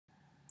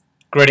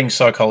Greetings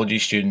psychology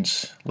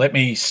students. Let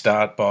me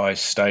start by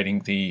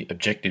stating the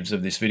objectives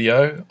of this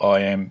video.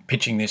 I am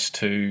pitching this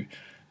to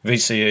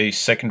VCE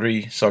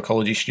secondary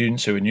psychology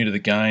students who are new to the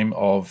game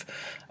of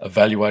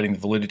evaluating the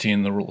validity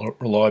and the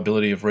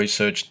reliability of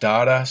research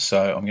data.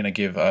 So I'm going to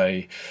give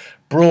a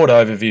broad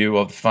overview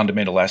of the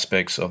fundamental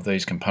aspects of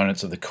these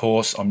components of the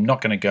course. I'm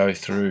not going to go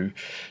through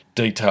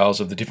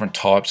details of the different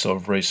types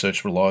of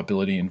research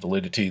reliability and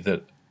validity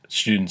that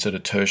students at a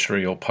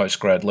tertiary or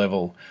postgrad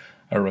level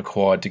are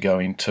required to go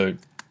into.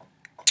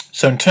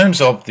 So in terms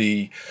of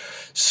the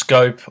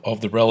scope of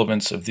the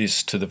relevance of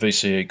this to the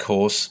VCE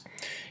course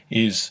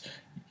is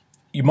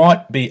you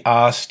might be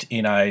asked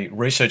in a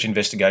research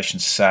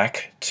investigation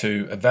SAC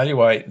to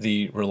evaluate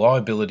the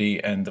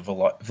reliability and the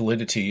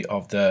validity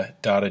of the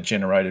data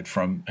generated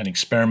from an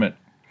experiment.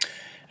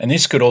 And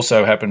this could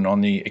also happen on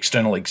the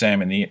external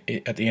exam at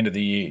the end of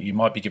the year. You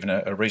might be given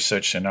a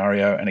research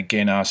scenario and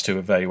again asked to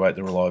evaluate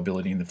the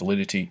reliability and the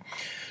validity.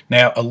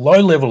 Now, a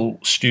low-level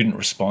student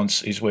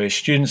response is where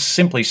students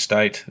simply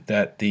state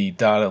that the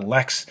data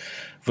lacks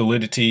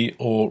validity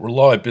or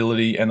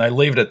reliability and they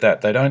leave it at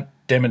that. They don't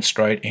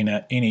demonstrate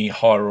any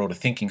higher order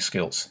thinking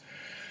skills.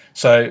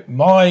 So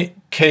my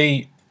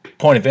key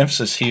point of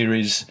emphasis here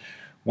is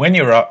when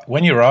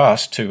you're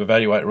asked to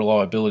evaluate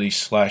reliability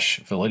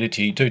 /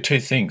 validity, do two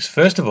things.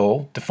 First of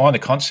all, define the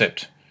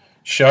concept.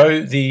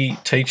 Show the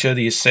teacher,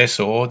 the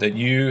assessor, that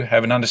you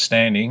have an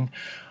understanding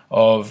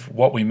of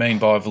what we mean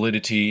by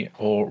validity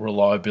or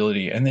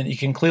reliability, and then you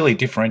can clearly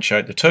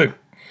differentiate the two.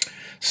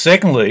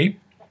 Secondly,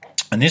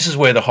 and this is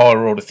where the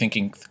higher order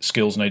thinking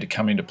skills need to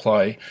come into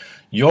play,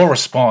 your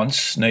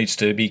response needs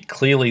to be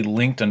clearly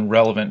linked and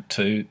relevant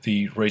to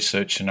the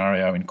research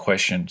scenario in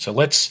question. So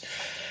let's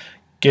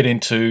get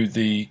into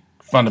the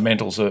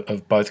fundamentals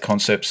of both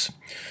concepts.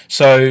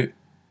 So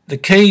the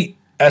key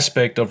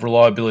aspect of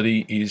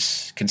reliability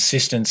is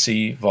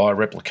consistency via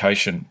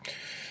replication.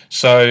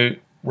 So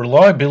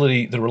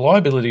the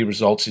reliability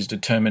results is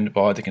determined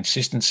by the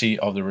consistency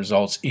of the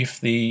results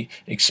if the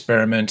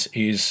experiment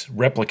is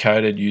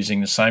replicated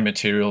using the same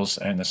materials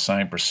and the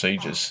same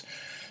procedures.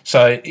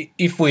 So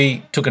if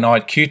we took an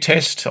IQ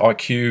test,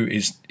 IQ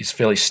is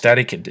fairly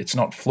static, it's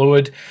not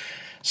fluid.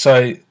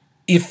 So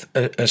if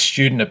a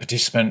student, a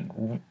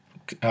participant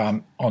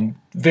on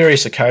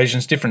various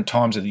occasions, different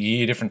times of the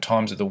year, different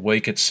times of the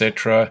week,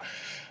 etc.,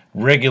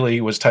 regularly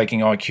was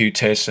taking IQ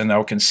tests and they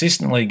were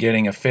consistently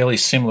getting a fairly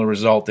similar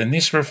result, then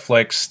this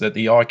reflects that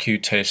the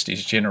IQ test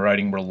is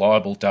generating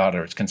reliable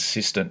data. It's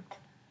consistent.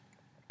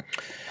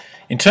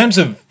 In terms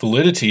of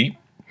validity,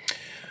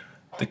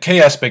 the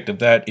key aspect of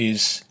that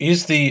is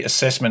the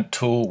assessment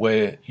tool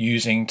we're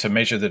using to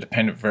measure the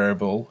dependent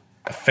variable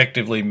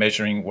effectively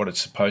measuring what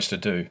it's supposed to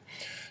do?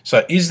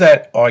 So is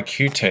that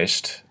IQ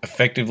test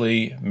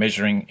effectively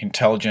measuring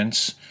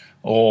intelligence,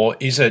 or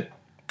is it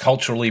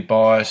culturally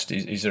biased?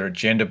 Is there a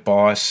gender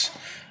bias,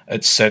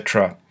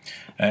 etc.?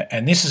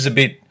 And this is a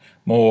bit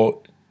more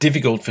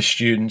difficult for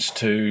students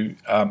to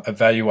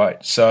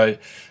evaluate. So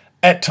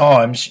at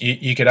times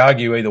you could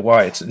argue either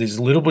way. There's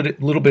a little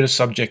bit of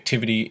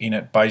subjectivity in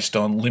it based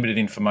on limited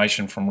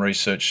information from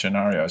research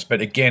scenarios. But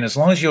again, as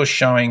long as you're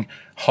showing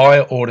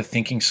higher order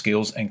thinking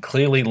skills and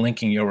clearly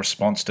linking your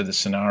response to the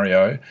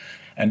scenario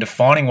and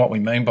defining what we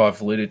mean by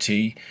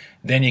validity,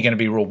 then you're going to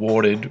be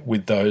rewarded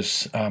with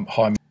those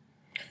high.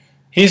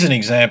 Here's an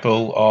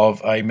example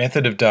of a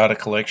method of data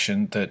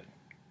collection that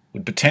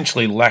would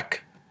potentially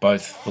lack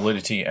both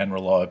validity and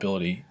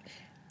reliability.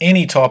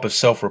 Any type of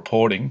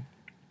self-reporting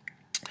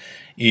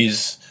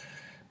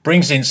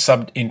brings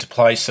into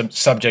play some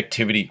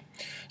subjectivity.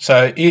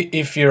 So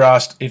if you're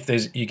asked,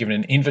 you're given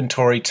an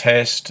inventory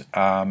test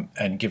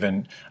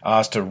and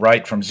asked to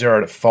rate from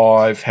 0 to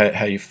 5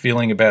 how you're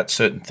feeling about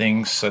certain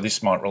things. So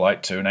this might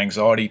relate to an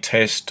anxiety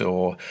test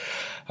or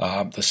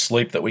the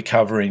sleep that we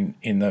cover in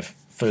the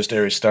first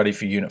area study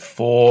for Unit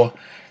 4,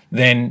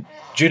 then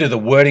due to the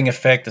wording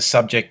effect, the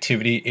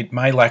subjectivity, it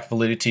may lack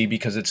validity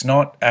because it's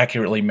not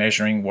accurately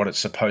measuring what it's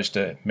supposed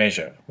to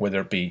measure,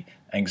 whether it be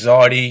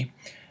anxiety,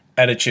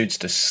 attitudes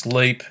to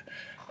sleep,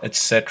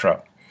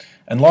 etc.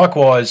 And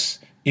likewise,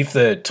 if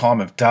the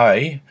time of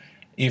day,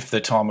 if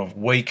the time of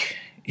week,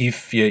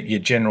 if your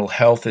general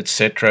health,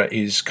 etc.,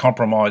 is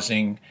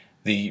compromising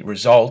the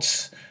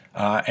results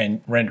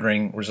and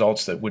rendering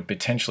results that would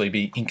potentially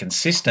be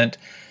inconsistent,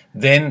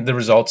 then the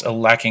results are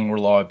lacking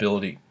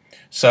reliability.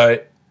 So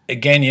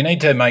again, you need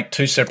to make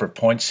two separate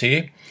points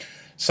here.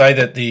 Say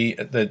that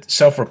the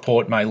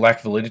self-report may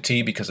lack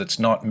validity because it's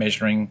not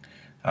measuring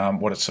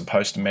what it's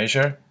supposed to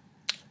measure.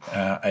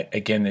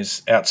 Again,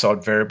 there's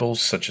outside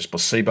variables such as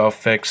placebo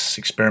effects,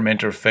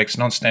 experimenter effects,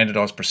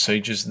 non-standardized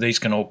procedures. These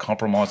can all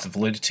compromise the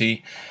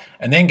validity,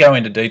 and then go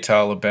into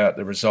detail about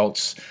the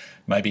results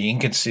may be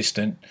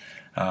inconsistent,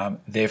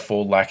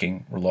 therefore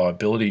lacking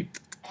reliability.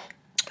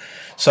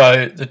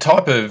 So the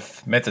type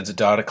of methods of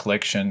data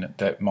collection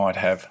that might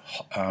have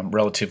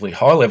relatively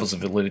high levels of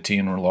validity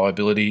and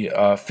reliability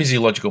are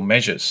physiological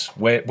measures,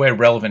 where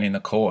relevant in the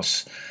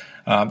course.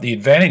 The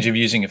advantage of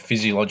using a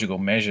physiological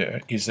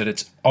measure is that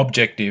it's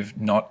objective,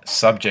 not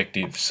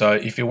subjective. So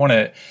if you want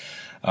to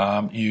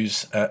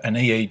use an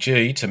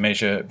EEG to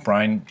measure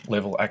brain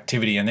level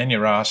activity, and then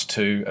you're asked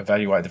to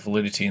evaluate the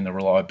validity and the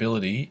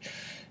reliability,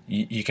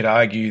 you could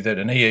argue that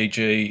an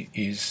EEG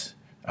is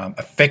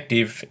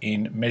effective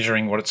in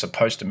measuring what it's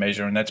supposed to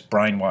measure, and that's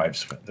brain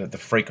waves, the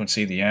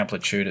frequency, the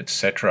amplitude,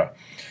 etc.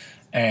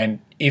 And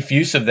if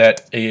use of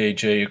that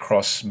EEG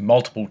across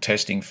multiple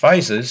testing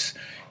phases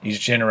is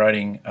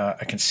generating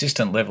a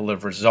consistent level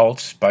of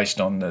results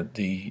based on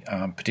the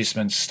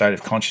participant's state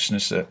of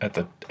consciousness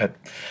at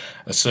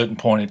a certain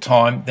point in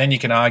time, then you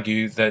can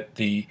argue that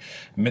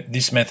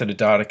this method of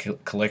data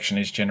collection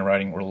is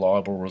generating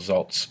reliable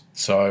results.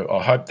 So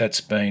I hope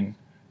that's been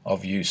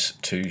of use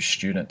to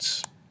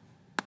students.